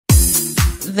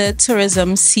the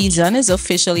tourism season is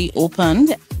officially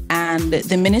opened, and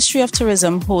the Ministry of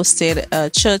Tourism hosted a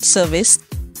church service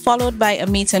followed by a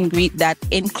meet and greet that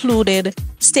included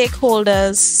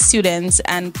stakeholders, students,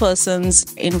 and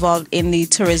persons involved in the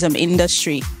tourism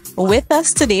industry. With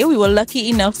us today, we were lucky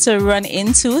enough to run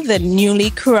into the newly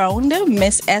crowned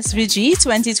Miss SVG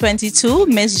 2022,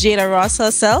 Miss Jada Ross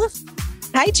herself.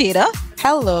 Hi, Jada.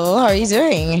 Hello, how are you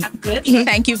doing? I'm good.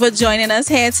 Thank you for joining us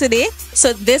here today.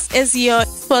 So this is your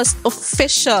first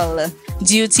official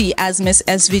duty as Miss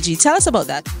SVG. Tell us about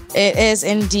that. It is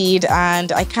indeed,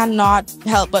 and I cannot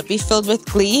help but be filled with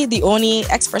glee. The only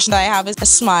expression that I have is a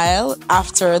smile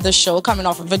after the show, coming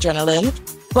off of adrenaline.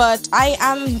 But I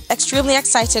am extremely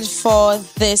excited for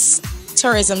this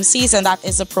tourism season that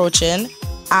is approaching.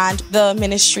 And the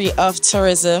Ministry of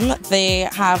Tourism, they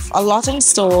have a lot in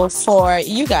store for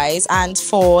you guys and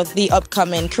for the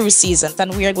upcoming cruise season,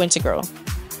 and we are going to grow.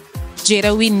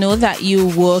 Jada, we know that you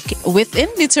work within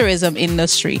the tourism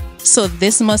industry, so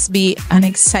this must be an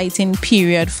exciting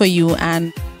period for you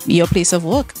and your place of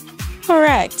work.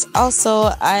 Correct.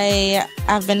 Also, I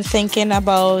have been thinking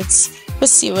about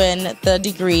pursuing the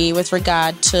degree with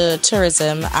regard to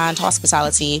tourism and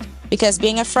hospitality, because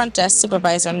being a front desk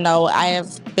supervisor now, I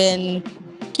have been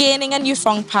gaining a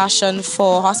newfound passion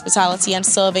for hospitality and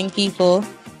serving people.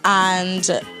 And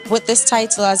with this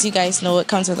title, as you guys know, it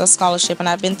comes with a scholarship, and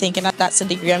I've been thinking that that's a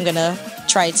degree I'm gonna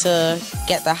try to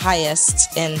get the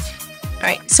highest in. All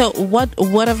right. So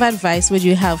what of advice would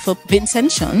you have for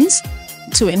Vincentians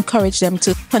to encourage them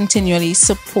to continually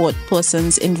support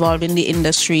persons involved in the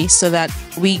industry so that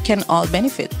we can all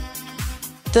benefit?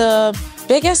 The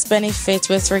biggest benefit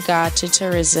with regard to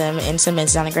tourism in St.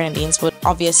 Vincent and the Grenadines would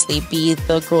obviously be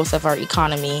the growth of our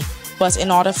economy. But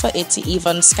in order for it to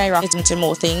even skyrocket into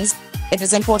more things, it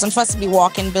is important for us to be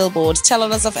walking billboards,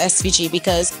 tellers of SVG,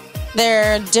 because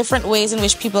there are different ways in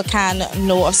which people can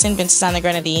know of St. Vincent and the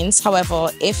Grenadines. However,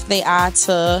 if they are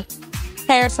to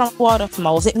hear it from word of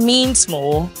mouth, it means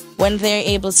more. When they're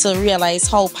able to realize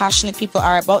how passionate people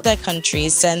are about their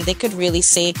countries, then they could really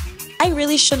say, I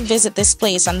really should visit this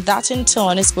place, and that in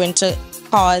turn is going to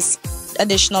cause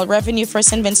additional revenue for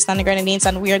St. Vincent and the Grenadines,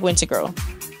 and we are going to grow.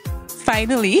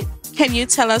 Finally, can you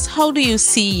tell us, how do you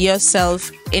see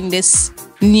yourself in this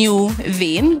new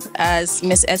vein as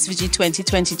Miss SVG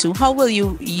 2022? How will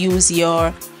you use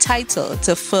your title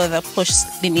to further push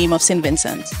the name of St.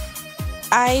 Vincent?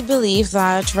 I believe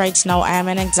that right now I am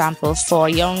an example for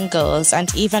young girls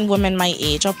and even women my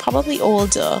age or probably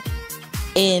older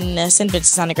in St.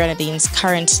 Vincent and the Grenadines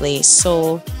currently.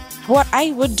 So what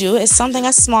I would do is something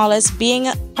as small as being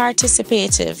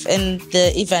participative in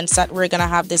the events that we're going to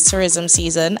have this tourism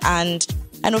season. And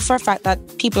I know for a fact that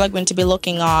people are going to be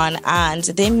looking on, and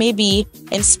they may be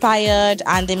inspired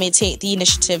and they may take the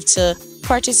initiative to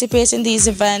participate in these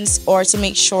events, or to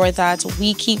make sure that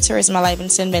we keep tourism alive in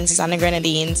St. Vincent and the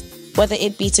Grenadines, whether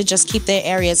it be to just keep their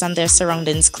areas and their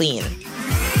surroundings clean.